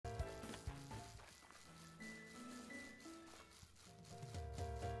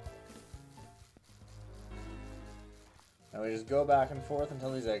And we just go back and forth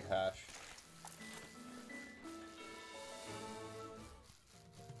until these eggs hatch.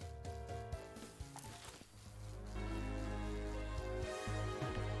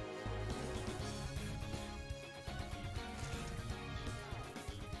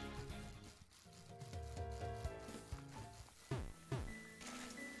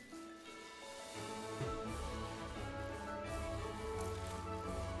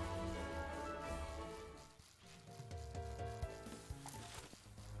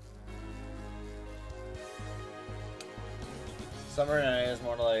 Summer in NA is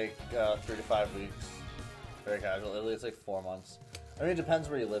more like 3 to 5 weeks. Very casual. Italy, it's like 4 months. I mean, it depends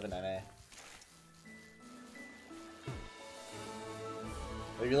where you live in NA.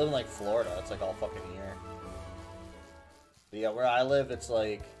 But if you live in like Florida, it's like all fucking year. But yeah, where I live, it's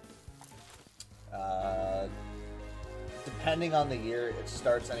like depending on the year, it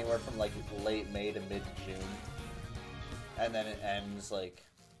starts anywhere from like late May to mid-June, and then it ends like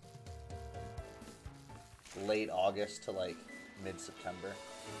late August to like mid-September.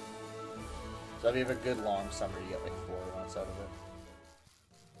 So if you have a good long summer, you get like 4 months out of it.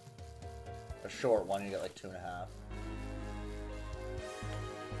 A short one, you get like 2.5.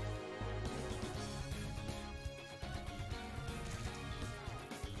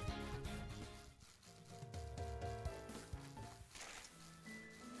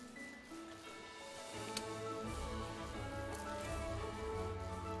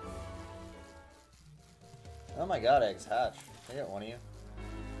 Oh my god, eggs hatch. I got one of you.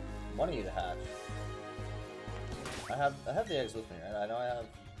 One of you to hatch. I have the eggs with me, right? I know I have.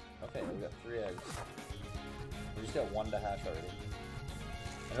 Okay, we got 3 eggs. We just got 1 to hatch already.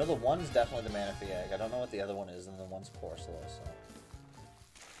 I know the one's definitely the Manaphy egg. I don't know what the other one is, and the one's Porcelain, so.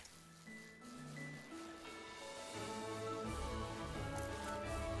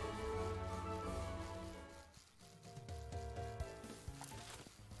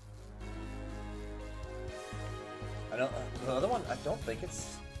 I know the other one. I don't think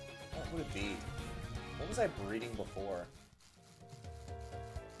it's. What would it be? What was I breeding before?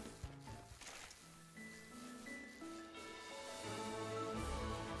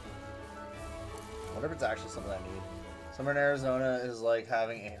 I wonder if it's actually something I need. Summer in Arizona is like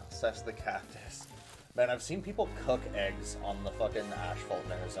having anal sex with the cactus. Man, I've seen people cook eggs on the fucking asphalt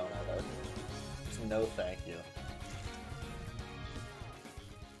in Arizona. Though. Just no thank you.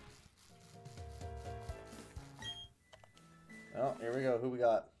 Oh, here we go. Who we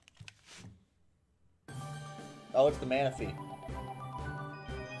got? Oh, it's the Manaphy.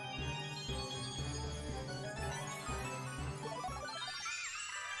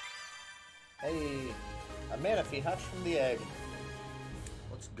 Hey, a Manaphy hatched from the egg.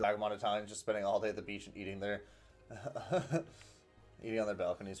 Let's go. Dragon Italians just spending all day at the beach and eating their eating on their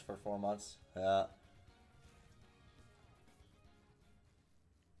balconies for 4 months. Yeah.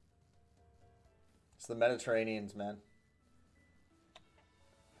 It's the Mediterraneans, man.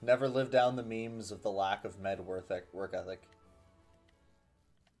 Never live down the memes of the lack of med work ethic.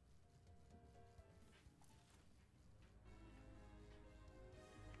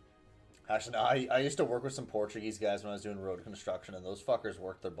 Actually, no, I used to work with some Portuguese guys when I was doing road construction, and those fuckers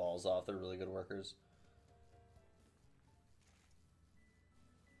worked their balls off. They're really good workers.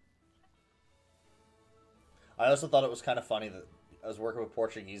 I also thought it was kind of funny that I was working with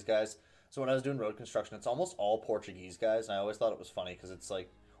Portuguese guys. So when I was doing road construction, it's almost all Portuguese guys, and I always thought it was funny because it's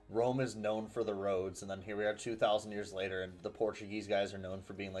like Rome is known for the roads, and then here we are 2,000 years later, and the Portuguese guys are known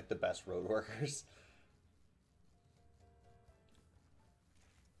for being like the best road workers.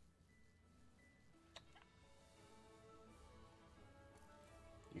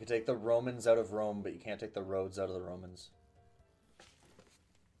 You can take the Romans out of Rome, but you can't take the roads out of the Romans.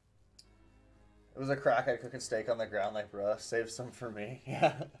 It was a crackhead cooking steak on the ground, like, bruh, save some for me.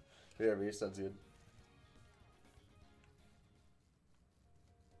 Yeah. BRB sounds good.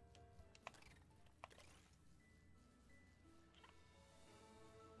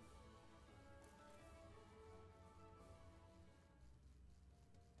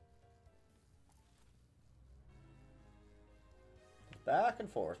 Back and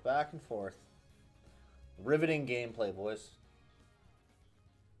forth, back and forth. Riveting gameplay, boys.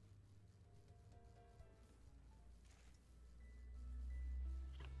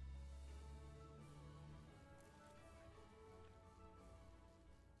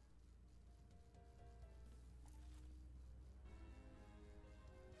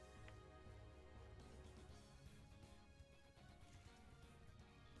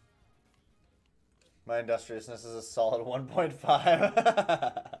 My industriousness is a solid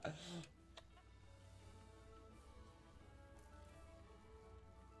 1.5.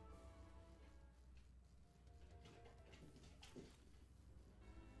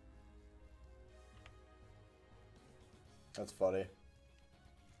 That's funny.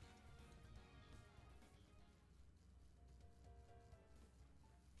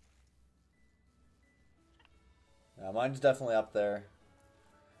 Yeah, mine's definitely up there.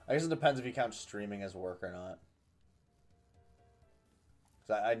 I guess it depends if you count streaming as work or not.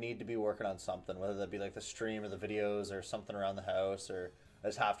 Because I need to be working on something, whether that be like the stream or the videos or something around the house, or I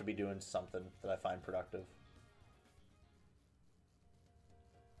just have to be doing something that I find productive.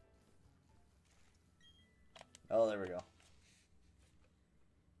 Oh, there we go.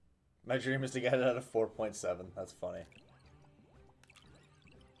 My dream is to get it at a 4.7. That's funny.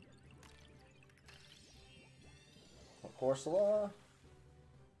 Corsola.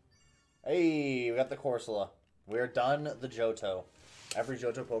 Hey, we got the Corsola. We're done the Johto. Every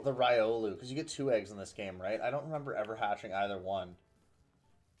Johto Pokemon. The Riolu, because you get 2 eggs in this game, right? I don't remember ever hatching either one.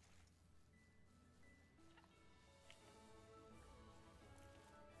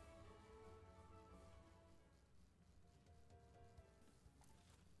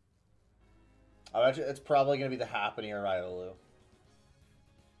 I bet you it's probably going to be the Happiny or Riolu.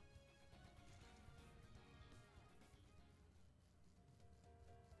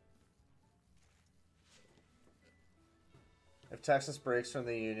 If Texas breaks from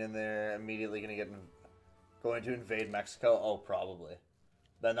the Union, they're immediately going to invade Mexico. Oh, probably.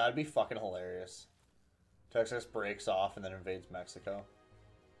 Then that'd be fucking hilarious. Texas breaks off and then invades Mexico.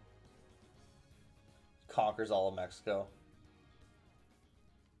 Conquers all of Mexico.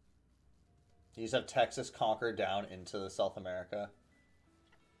 You just have Texas conquer down into South America.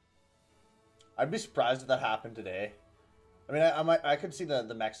 I'd be surprised if that happened today. I mean, I could see the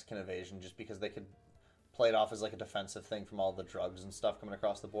Mexican invasion just because they could play it off as like a defensive thing from all the drugs and stuff coming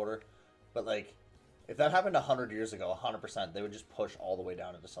across the border. But like, if that happened 100 years ago, 100%, they would just push all the way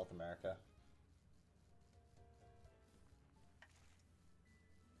down into South America.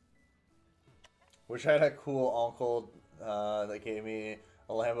 Wish I had a cool uncle that gave me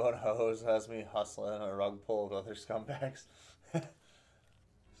a Lambo and a hose, has me hustling a rug pull with other scumbags.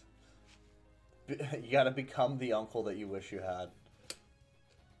 You gotta become the uncle that you wish you had.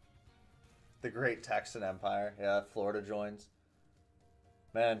 The Great Texan Empire. Yeah, Florida joins.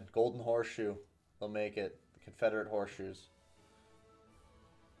 Man, Golden Horseshoe. They'll make it. The Confederate Horseshoes.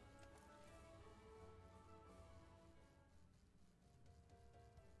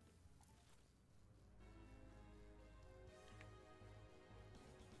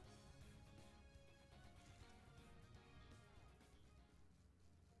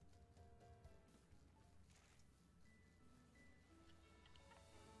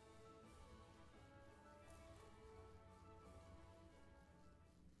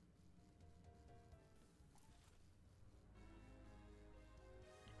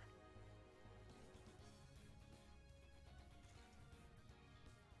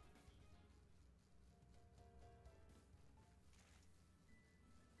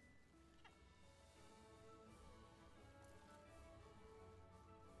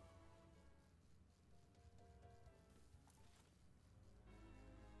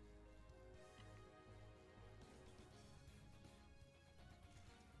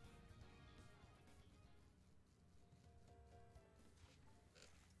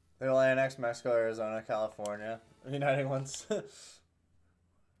 They will annex Mexico, Arizona, California. Uniting once. Then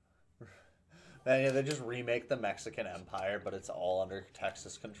yeah, they just remake the Mexican Empire, but it's all under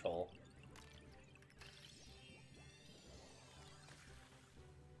Texas control.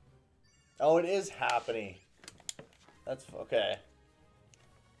 Oh, it is happening. That's okay.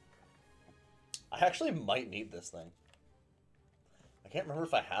 I actually might need this thing. I can't remember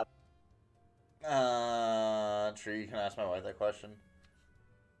if I have. True, you can ask my wife that question.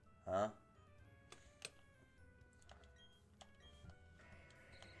 Huh?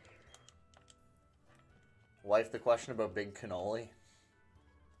 Wife, the question about big cannoli?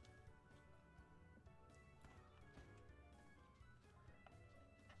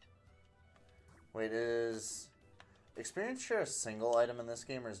 Wait, is experience share a single item in this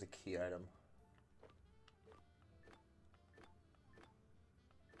game, or is the key item?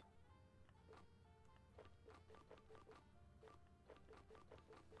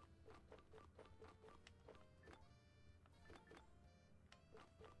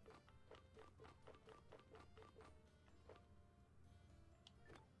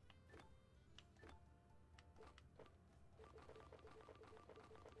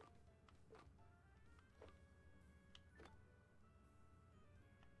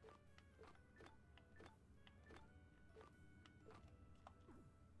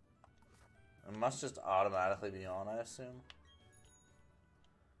 It must just automatically be on, I assume.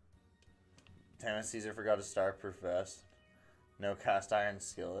 Damn it, Caesar forgot to star-proof vest. No cast iron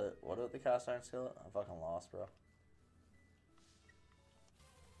skillet. What about the cast iron skillet? I'm fucking lost, bro.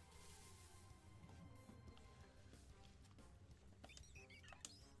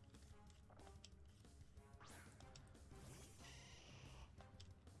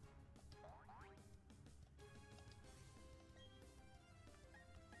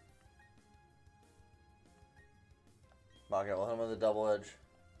 Okay, we'll hit him with a double edge.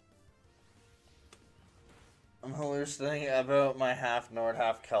 I'm hallucinating about my half Nord,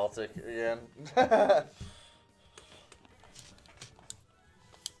 half Celtic again.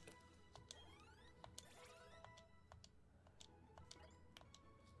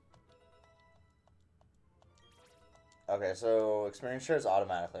 Okay, so experience share is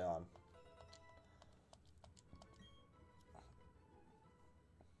automatically on.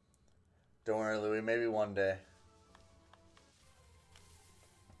 Don't worry, Louis. Maybe one day.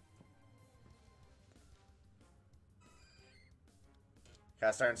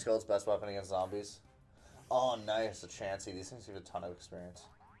 Cast Iron Skillet's best weapon against zombies. Oh, nice. A Chansey. These things give a ton of experience.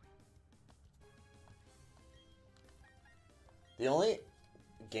 The only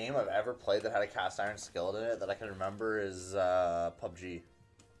game I've ever played that had a Cast Iron Skillet in it that I can remember is PUBG.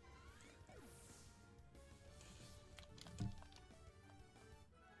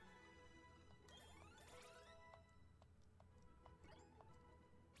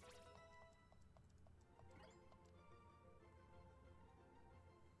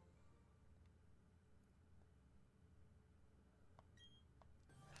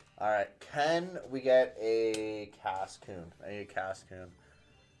 Alright, can we get a Cascoon? I need a Cascoon.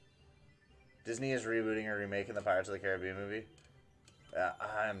 Disney is rebooting or remaking the Pirates of the Caribbean movie.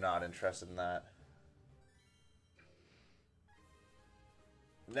 I am not interested in that.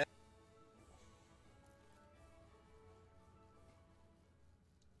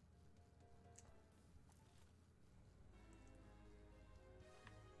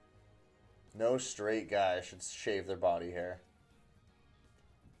 No straight guy should shave their body hair.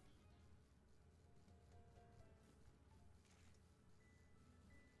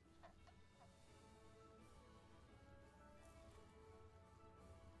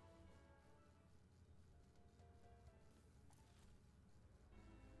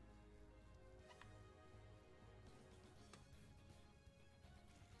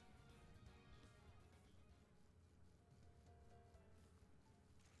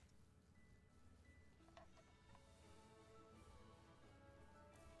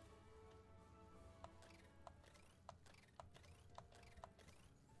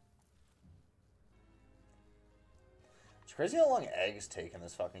 It's crazy how long eggs take in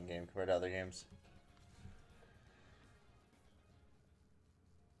this fucking game compared to other games.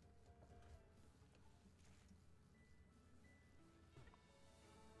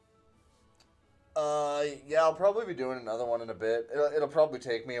 Yeah, I'll probably be doing another one in a bit. It'll probably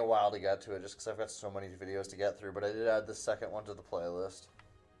take me a while to get to it just because I've got so many videos to get through, but I did add the second one to the playlist.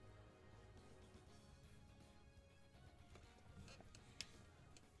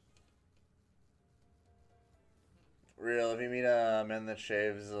 Real, if you meet a man that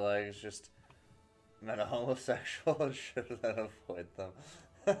shaves his legs, just met a homosexual, should then avoid them.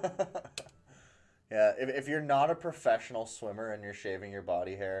 Yeah, if you're not a professional swimmer and you're shaving your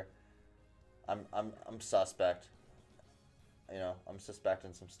body hair, I'm suspect. You know, I'm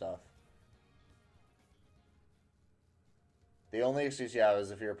suspecting some stuff. The only excuse you have is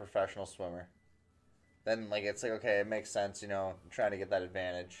if you're a professional swimmer. Then like it's like okay, it makes sense, you know, I'm trying to get that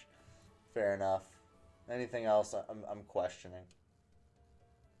advantage. Fair enough. Anything else I'm questioning.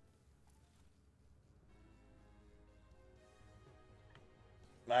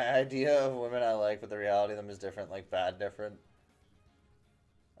 My idea of women I like, but the reality of them is different, like bad different.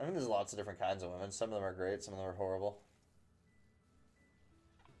 I think there's lots of different kinds of women. Some of them are great, some of them are horrible.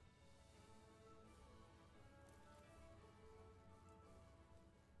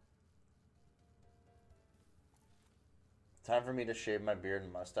 Time for me to shave my beard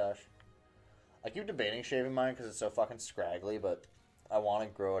and mustache. I keep debating shaving mine because it's so fucking scraggly, but I want to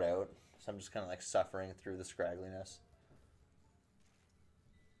grow it out. So I'm just kind of like suffering through the scraggliness.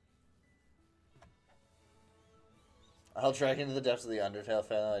 I'll trek into the depths of the Undertale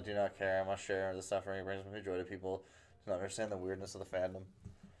fandom. I do not care. I must share the suffering it brings me joy to people who don't understand the weirdness of the fandom.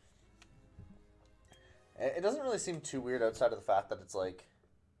 It doesn't really seem too weird outside of the fact that it's like...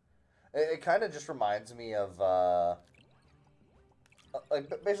 It kind of just reminds me of... like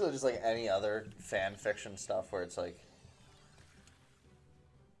basically just like any other fan fiction stuff where it's like...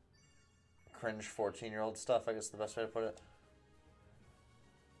 cringe 14-year-old stuff, I guess is the best way to put it.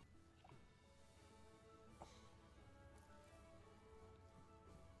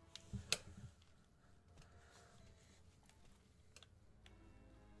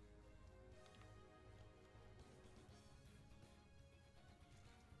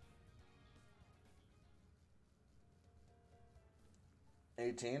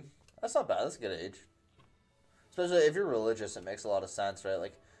 $18? That's not bad. That's a good age. Especially if you're religious, it makes a lot of sense, right?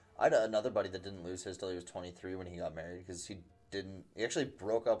 Like, I had another buddy that didn't lose his till he was 23 when he got married because he didn't... He actually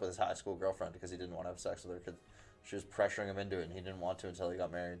broke up with his high school girlfriend because he didn't want to have sex with her because She was pressuring him into it, and he didn't want to until he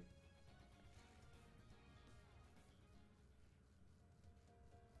got married.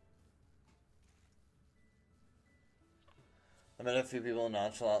 I met a few people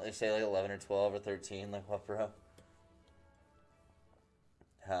nonchalantly say like 11 or 12 or 13. Like, what, bro?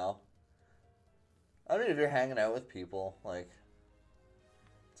 How? I mean, if you're hanging out with people, like,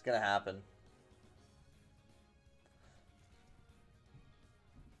 it's gonna happen.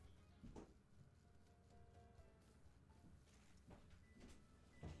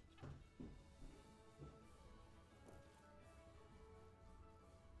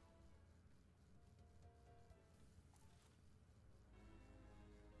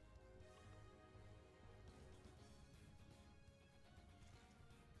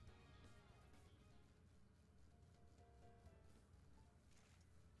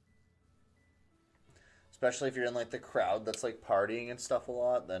 Especially if you're in like the crowd that's like partying and stuff a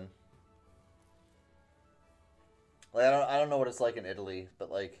lot, then like I don't know what it's like in Italy, but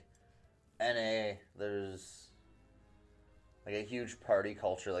like NA, there's like a huge party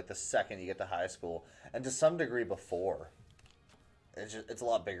culture like the second you get to high school, and to some degree before. It's a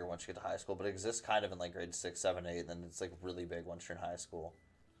lot bigger once you get to high school, but it exists kind of in like grade 6, 7, 8, and then it's like really big once you're in high school.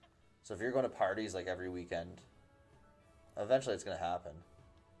 So if you're going to parties like every weekend, eventually it's gonna happen.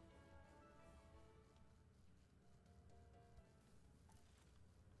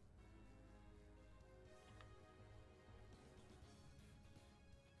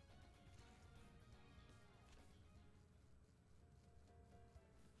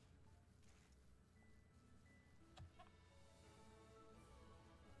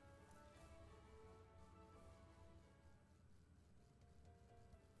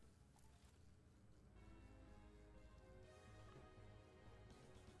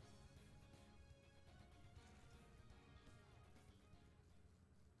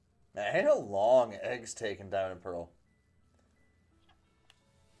 Man, I hate how long eggs take in Diamond and Pearl.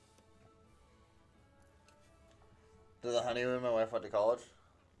 Did the honeymoon my wife went to college?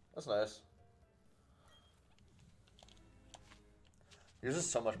 That's nice. Yours is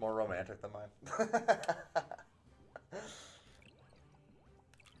so much more romantic than mine.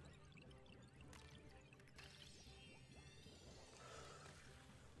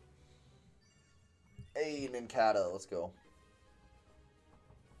 Hey, Ninkata, let's go.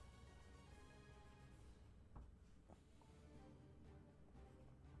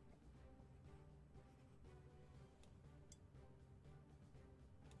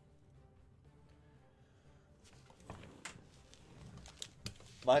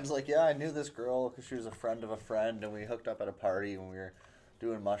 Mine's like, yeah, I knew this girl because she was a friend of a friend, and we hooked up at a party when we were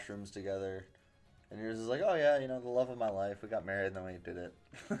doing mushrooms together. And yours is like, oh yeah, you know, the love of my life. We got married, and then we did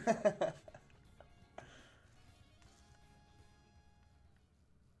it.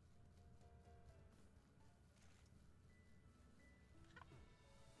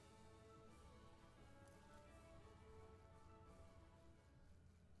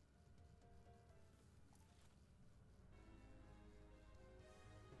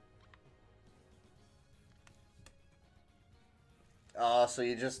 Oh, so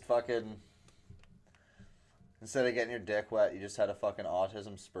you just fucking, instead of getting your dick wet, you just had a fucking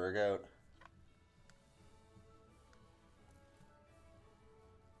autism spurg out.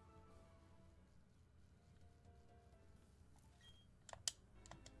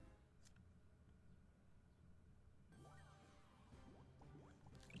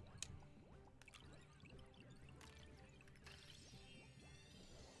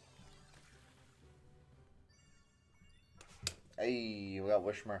 Hey, we got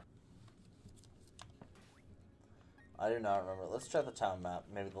Wishmer. I do not remember. Let's check the town map.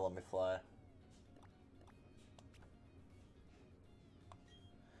 Maybe they'll let me fly.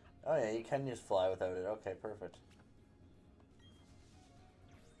 Oh yeah, you can use fly without it. Okay, perfect.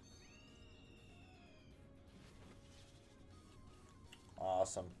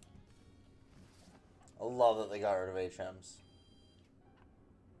 Awesome. I love that they got rid of HMs.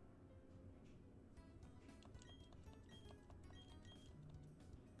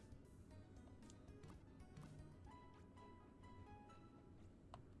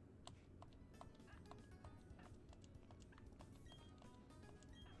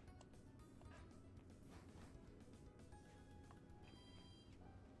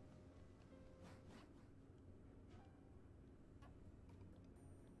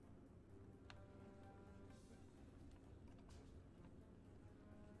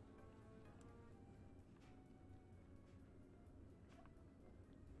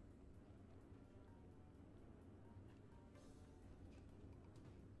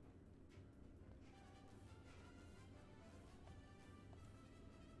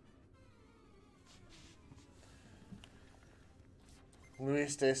 Louis,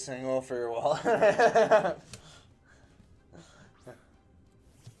 stay single for a while.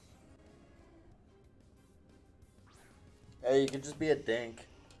 Hey, you could just be a dink.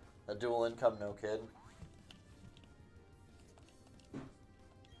 A dual income, no kid.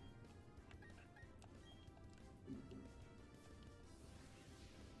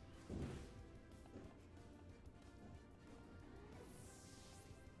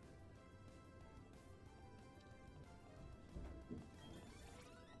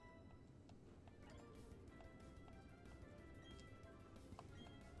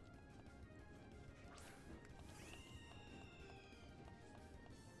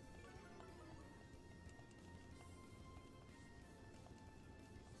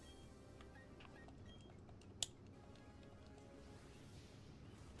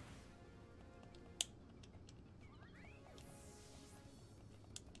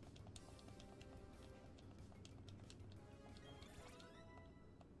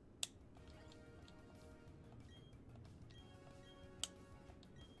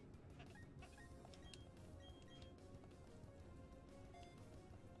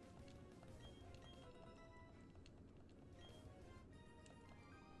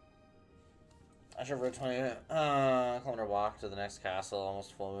 I should road 20 kilometer walk to the next castle,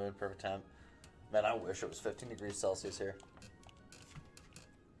 almost full moon, perfect temp. Man, I wish it was 15 degrees Celsius here.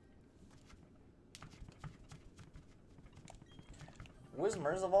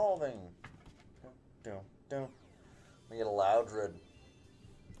 Whismer's evolving. Don't. We get a Loudred.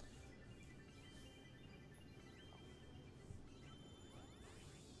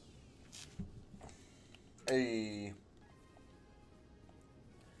 Hey.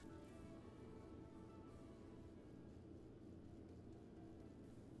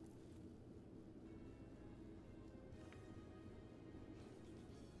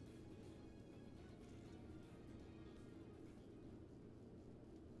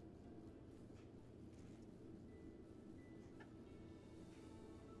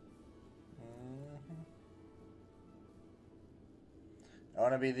 I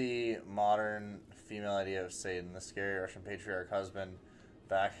want to be the modern female idea of Satan. The scary Russian patriarch husband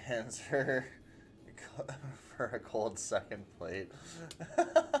backhands her for a cold second plate.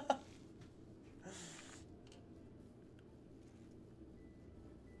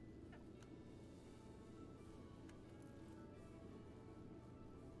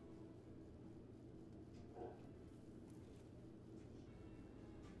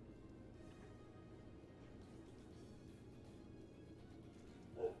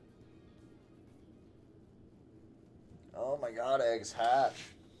 Oh my god, eggs hatch.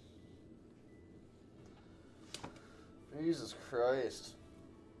 Jesus Christ.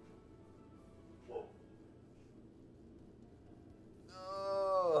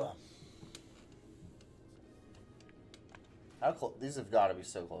 Ugh. How close? These have got to be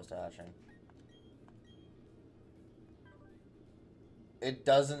so close to hatching. It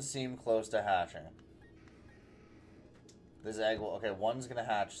doesn't seem close to hatching. This egg will... Okay, one's going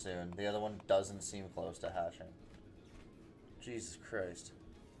to hatch soon. The other one doesn't seem close to hatching. Jesus Christ.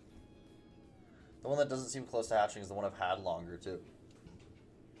 The one that doesn't seem close to hatching is the one I've had longer, too.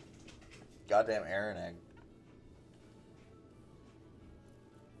 Goddamn Aaron egg.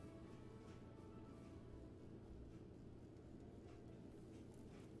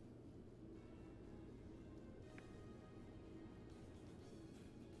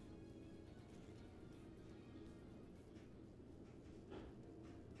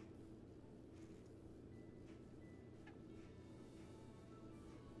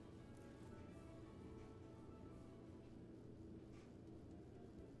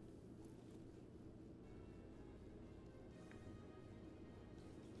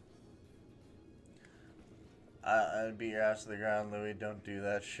 I'd beat your ass to the ground, Louis. Don't do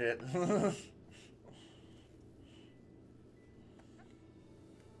that shit. I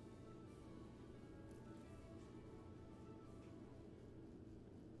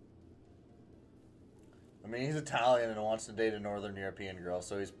mean, he's Italian and wants to date a Northern European girl,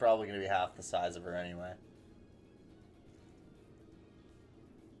 so he's probably going to be half the size of her anyway.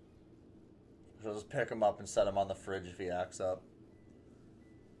 So just pick him up and set him on the fridge if he acts up.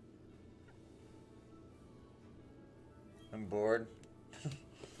 I'm bored.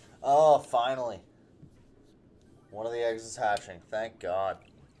 Oh, finally. One of the eggs is hatching. Thank God.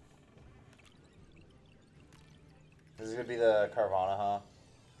 This is going to be the Carvana, huh?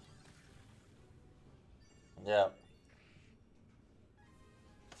 Yeah.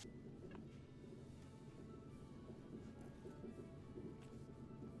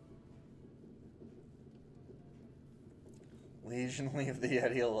 Legion, leave the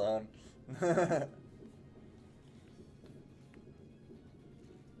Yeti alone.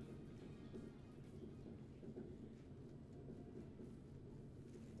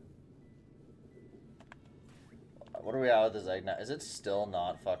 What are we at with this egg now? Is it still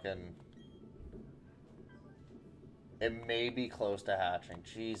not fucking... It may be close to hatching.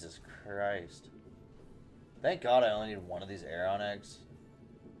 Jesus Christ. Thank God I only need one of these Aeron eggs.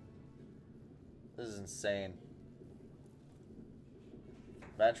 This is insane.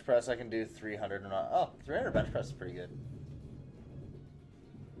 Bench press, I can do 300 or not. Oh, 300 bench press is pretty good.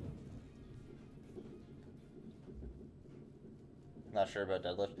 Not sure about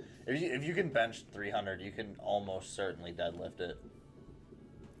deadlift. If you can bench 300, you can almost certainly deadlift it.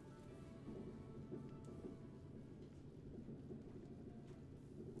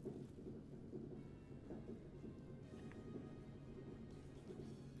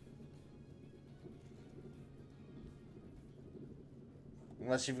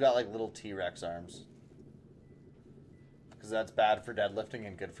 Unless you've got like little T-Rex arms. Because that's bad for deadlifting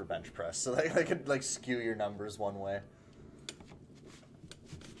and good for bench press. So they could like skew your numbers one way.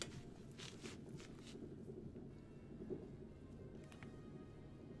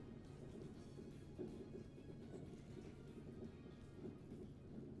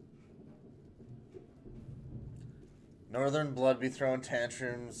 Northern blood be throwing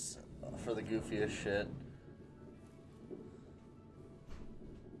tantrums for the goofiest shit.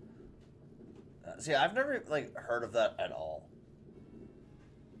 See, I've never like heard of that at all.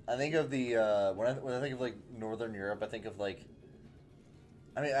 I think of the when I think of like Northern Europe, I think of like,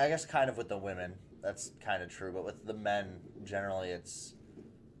 I mean, I guess kind of with the women, that's kind of true, but with the men generally, it's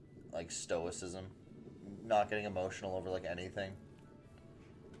like stoicism, not getting emotional over like anything.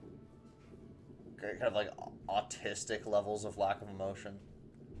 Kind of like autistic levels of lack of emotion.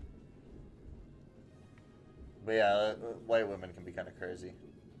 But yeah, white women can be kind of crazy.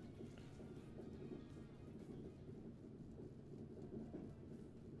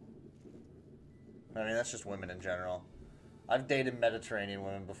 I mean, that's just women in general. I've dated Mediterranean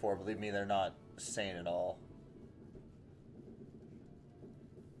women before. Believe me, they're not sane at all.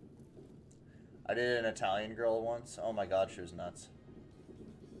 I dated an Italian girl once. Oh my god, she was nuts.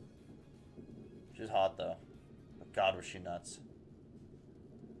 She was hot, though. But god, was she nuts.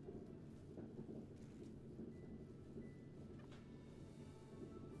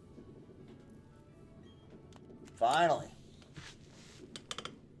 Finally.